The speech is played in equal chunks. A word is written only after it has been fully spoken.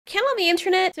count on the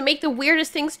internet to make the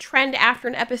weirdest things trend after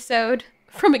an episode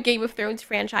from a Game of Thrones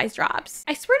franchise drops.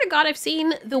 I swear to God, I've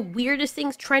seen the weirdest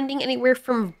things trending anywhere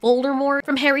from Voldemort,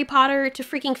 from Harry Potter, to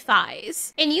freaking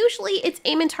thighs. And usually it's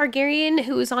Aemon Targaryen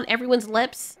who is on everyone's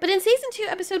lips. But in Season 2,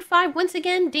 Episode 5, once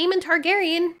again, Daemon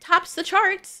Targaryen tops the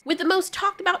charts with the most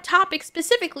talked about topic,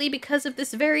 specifically because of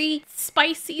this very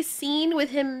spicy scene with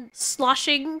him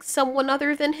sloshing someone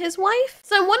other than his wife.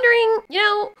 So I'm wondering, you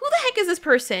know, who the heck is this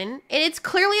person? And it's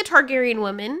clearly a Targaryen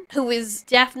woman who is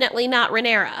definitely not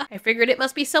Rhaenyra. I figured it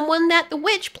must be someone that the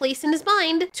witch placed in his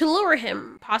mind to lure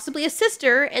him, possibly a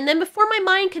sister, and then before my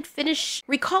mind could finish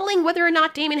recalling whether or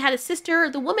not Daemon had a sister,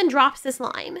 the woman drops this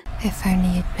line. If only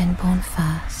you'd been born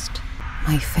first,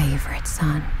 my favorite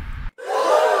son.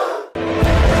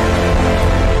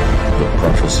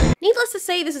 Prophecy. Needless to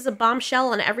say, this is a bombshell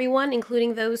on everyone,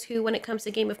 including those who, when it comes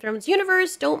to Game of Thrones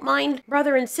universe, don't mind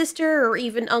brother and sister or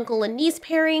even uncle and niece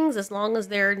pairings as long as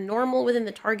they're normal within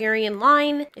the Targaryen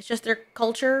line. It's just their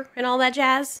culture and all that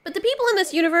jazz. But the people in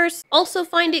this universe also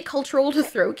find it cultural to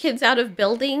throw kids out of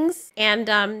buildings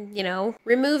and, you know,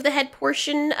 remove the head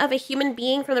portion of a human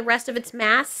being from the rest of its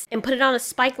mass and put it on a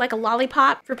spike like a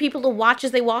lollipop for people to watch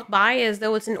as they walk by as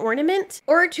though it's an ornament,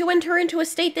 or to enter into a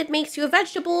state that makes you a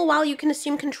vegetable while you can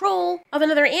assume control of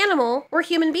another animal or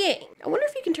human being. I wonder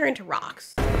if you can turn into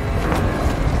rocks.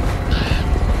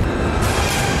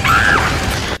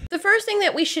 The first thing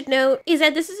that we should note is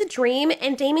that this is a dream,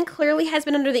 and Daemon clearly has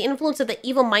been under the influence of the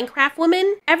evil Minecraft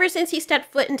woman ever since he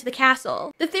stepped foot into the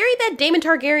castle. The theory that Daemon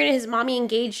Targaryen and his mommy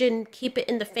engage in keep it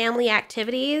in the family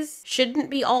activities shouldn't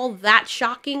be all that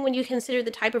shocking when you consider the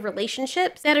type of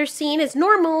relationships that are seen as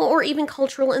normal or even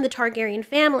cultural in the Targaryen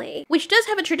family, which does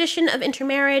have a tradition of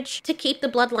intermarriage to keep the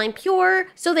bloodline pure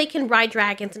so they can ride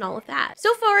dragons and all of that.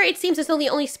 So far, it seems as though the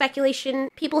only speculation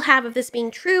people have of this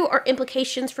being true are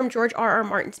implications from George R.R.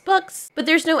 Martin's books, but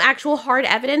there's no actual hard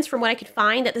evidence from what I could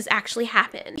find that this actually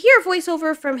happened. Here, a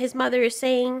voiceover from his mother is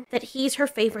saying that he's her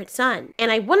favorite son,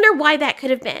 and I wonder why that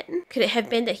could have been. Could it have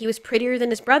been that he was prettier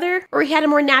than his brother, or he had a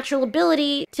more natural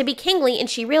ability to be kingly and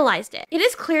she realized it? It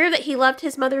is clear that he loved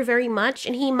his mother very much,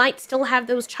 and he might still have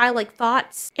those childlike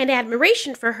thoughts and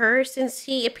admiration for her since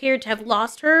he appeared to have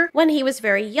lost her when he was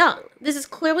very young. This is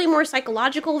clearly more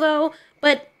psychological though,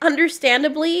 but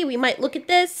understandably, we might look at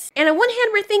this, and on one hand,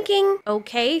 we're thinking,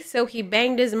 okay, so he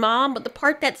banged his mom, but the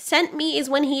part that sent me is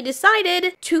when he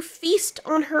decided to feast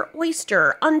on her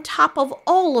oyster on top of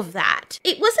all of that.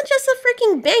 It wasn't just a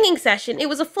freaking banging session, it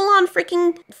was a full-on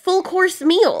freaking full-course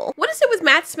meal. What is it with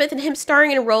Matt Smith and him starring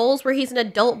in roles where he's an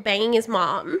adult banging his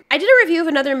mom? I did a review of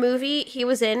another movie he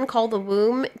was in called The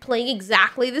Womb, playing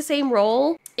exactly the same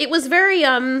role. It was very,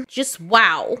 just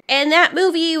wow. And that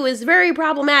movie was very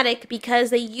problematic because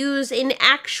they use an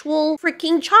actual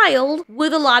freaking child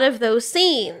with a lot of those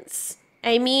scenes.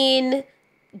 I mean,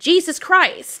 Jesus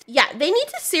Christ. Yeah, they need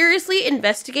to seriously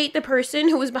investigate the person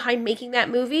who was behind making that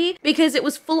movie because it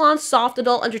was full-on soft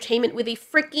adult entertainment with a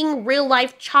freaking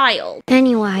real-life child.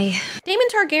 Anyway. Daemon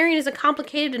Targaryen is a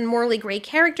complicated and morally gray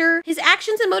character. His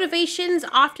actions and motivations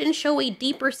often show a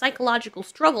deeper psychological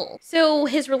struggle. So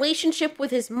his relationship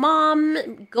with his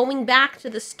mom, going back to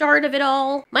the start of it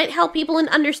all, might help people in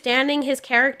understanding his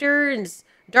character and his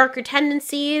darker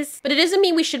tendencies, but it doesn't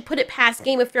mean we should put it past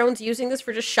Game of Thrones using this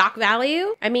for just shock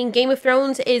value. I mean, Game of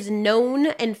Thrones is known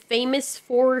and famous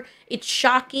for its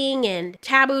shocking and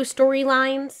taboo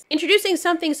storylines. Introducing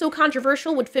something so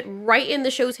controversial would fit right in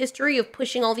the show's history of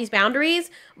pushing all these boundaries,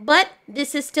 but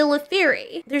this is still a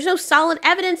theory. There's no solid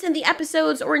evidence in the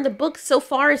episodes or in the books so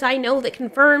far as I know that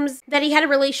confirms that he had a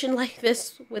relation like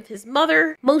this with his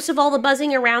mother. Most of all the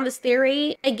buzzing around this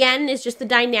theory, again, is just the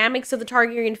dynamics of the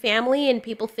Targaryen family and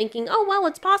people thinking, oh, well,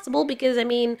 it's possible because, I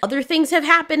mean, other things have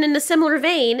happened in a similar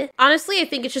vein. Honestly, I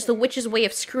think it's just the witch's way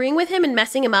of screwing with him and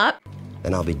messing him up.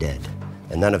 Then I'll be dead,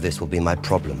 and none of this will be my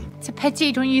problem. It's a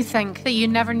pity, don't you think, that you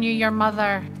never knew your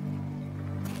mother?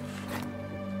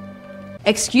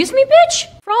 Excuse me, bitch?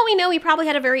 For all we know, he probably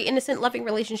had a very innocent, loving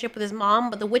relationship with his mom,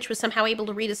 but the witch was somehow able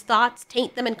to read his thoughts,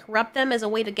 taint them, and corrupt them as a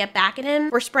way to get back at him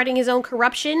for spreading his own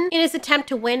corruption in his attempt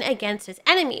to win against his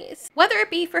enemies, whether it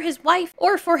be for his wife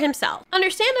or for himself.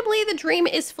 Understandably, the dream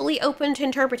is fully open to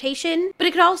interpretation, but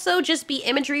it could also just be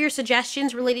imagery or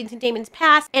suggestions relating to Daemon's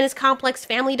past and his complex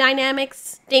family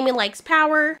dynamics. Daemon likes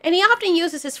power, and he often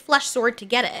uses his flesh sword to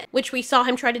get it, which we saw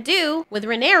him try to do with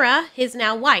Rhaenyra, his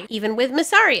now wife, even with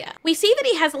Mysaria. We see that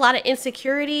he has a lot of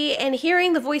insecurity insecurity, and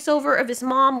hearing the voiceover of his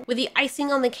mom with the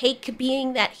icing on the cake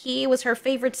being that he was her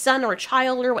favorite son or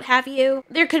child or what have you.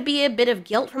 There could be a bit of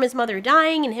guilt from his mother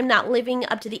dying and him not living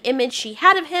up to the image she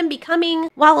had of him becoming,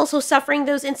 while also suffering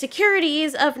those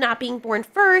insecurities of not being born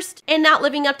first and not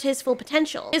living up to his full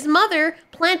potential. His mother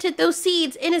planted those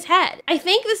seeds in his head. I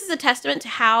think this is a testament to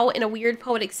how, in a weird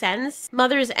poetic sense,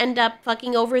 mothers end up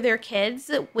fucking over their kids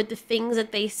with the things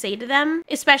that they say to them,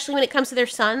 especially when it comes to their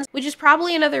sons, which is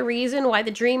probably another reason why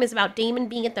the dream is about Daemon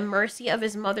being at the mercy of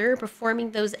his mother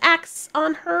performing those acts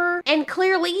on her. And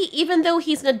clearly, even though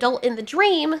he's an adult in the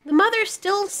dream, the mother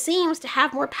still seems to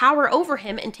have more power over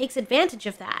him and takes advantage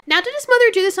of that. Now, did his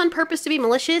mother do this on purpose to be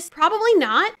malicious? Probably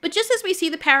not, but just as we see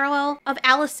the parallel of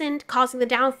Alicent causing the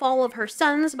downfall of her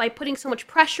sons by putting so much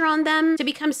pressure on them to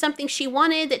become something she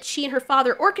wanted that she and her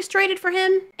father orchestrated for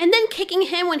him, and then kicking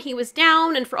him when he was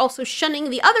down, and for also shunning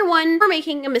the other one for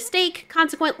making a mistake,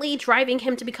 consequently driving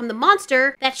him to become the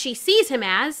monster that she sees him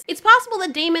as, it's possible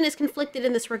that Daemon is conflicted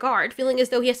in this regard, feeling as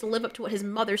though he has to live up to what his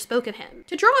mother spoke of him.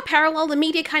 To draw a parallel, the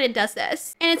media kind of does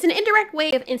this, and it's an indirect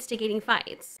way of instigating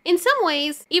fights. In some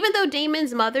ways, even though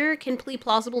Daemon's mother can plead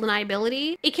plausible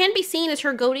deniability, it can be seen as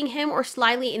her goading him or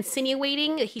slyly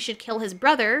insinuating that he should kill his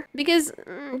brother, because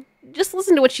just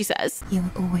listen to what she says. You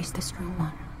were always the strong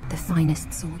one, the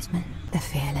finest swordsman, the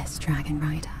fearless dragon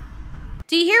rider.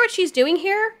 Do you hear what she's doing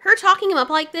here? Her talking him up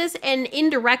like this and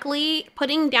indirectly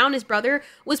putting down his brother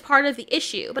was part of the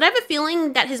issue. But I have a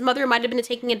feeling that his mother might have been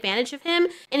taking advantage of him,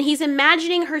 and he's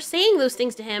imagining her saying those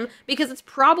things to him because it's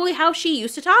probably how she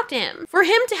used to talk to him. For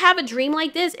him to have a dream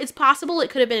like this, it's possible it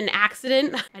could have been an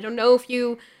accident. I don't know if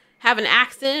you have an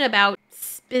accident about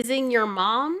spizzing your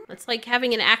mom. It's like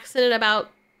having an accident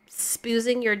about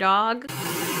spoozing your dog.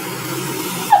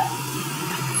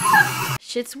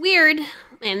 Shit's weird.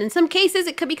 And in some cases,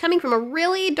 it could be coming from a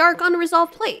really dark,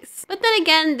 unresolved place. But then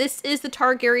again, this is the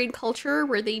Targaryen culture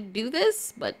where they do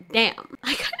this, but damn.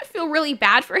 I kind of feel really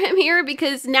bad for him here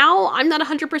because now I'm not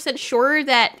 100% sure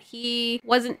that he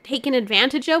wasn't taken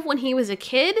advantage of when he was a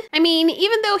kid. I mean,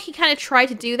 even though he kind of tried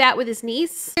to do that with his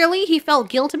niece, clearly he felt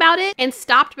guilt about it and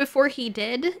stopped before he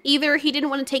did. Either he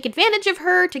didn't want to take advantage of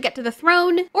her to get to the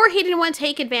throne, or he didn't want to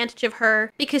take advantage of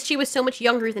her because she was so much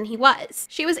younger than he was.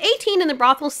 She was 18 in the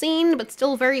brothel scene, but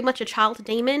still very much a child to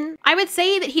Daemon. I would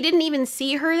say that he didn't even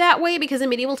see her that way because in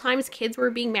medieval times, kids were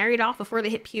being married off before they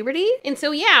hit puberty. And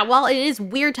so yeah, while it is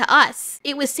weird to us,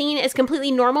 it was seen as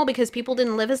completely normal because people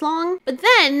didn't live as long. But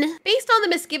then, based on the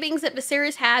misgivings that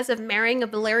Viserys has of marrying a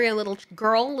Valyrian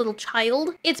little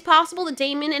child, it's possible that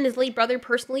Daemon and his late brother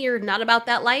personally are not about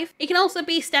that life. It can also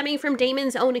be stemming from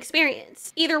Daemon's own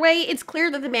experience. Either way, it's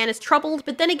clear that the man is troubled,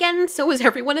 but then again, so is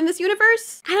everyone in this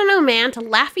universe. I don't know, man, to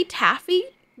Laffy Taffy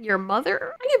your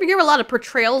mother? I give a lot of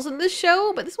portrayals in this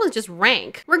show, but this one's just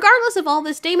rank. Regardless of all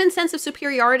this, Daemon's sense of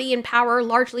superiority and power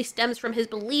largely stems from his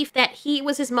belief that he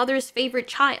was his mother's favorite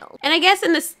child. And I guess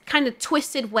in this kind of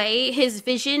twisted way, his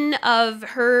vision of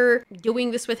her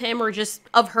doing this with him, or just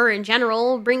of her in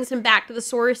general, brings him back to the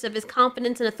source of his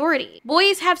confidence and authority.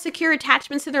 Boys have secure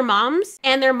attachments to their moms,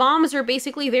 and their moms are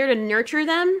basically there to nurture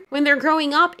them. When they're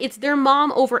growing up, it's their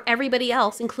mom over everybody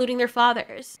else, including their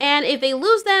fathers. And if they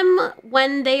lose them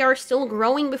when they are still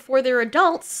growing before they're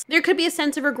adults, there could be a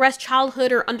sense of regressed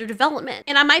childhood or underdevelopment.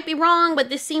 And I might be wrong, but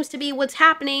this seems to be what's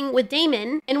happening with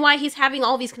Daemon and why he's having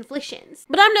all these conflictions.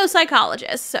 But I'm no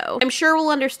psychologist, so I'm sure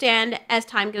we'll understand as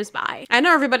time goes by. I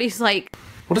know everybody's like,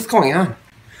 what is going on?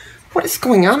 What is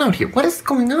going on out here? What is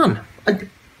going on? I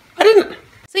didn't...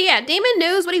 So yeah, Daemon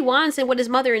knows what he wants and what his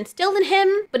mother instilled in him,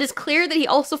 but it's clear that he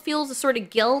also feels a sort of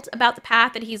guilt about the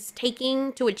path that he's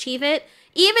taking to achieve it.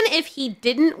 Even if he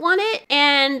didn't want it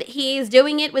and he's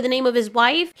doing it with the name of his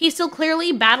wife, he's still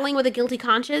clearly battling with a guilty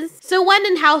conscience. So when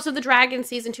in House of the Dragon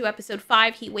Season 2 Episode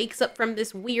 5, he wakes up from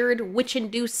this weird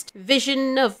witch-induced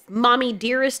vision of mommy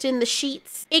dearest in the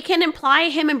sheets, it can imply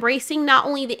him embracing not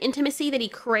only the intimacy that he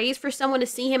craves for someone to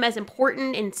see him as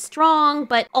important and strong,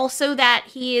 but also that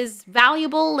he is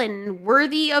valuable and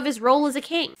worthy of his role as a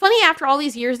king. Funny, after all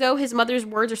these years though, his mother's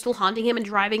words are still haunting him and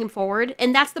driving him forward,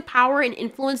 and that's the power and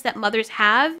influence that mothers have.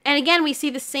 And again, we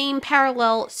see the same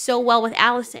parallel so well with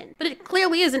Alicent. But it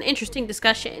clearly is an interesting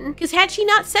discussion, because had she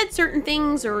not said certain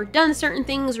things or done certain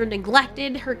things or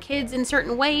neglected her kids in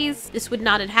certain ways, this would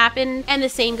not have happened, and the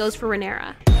same goes for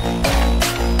Rhaenyra.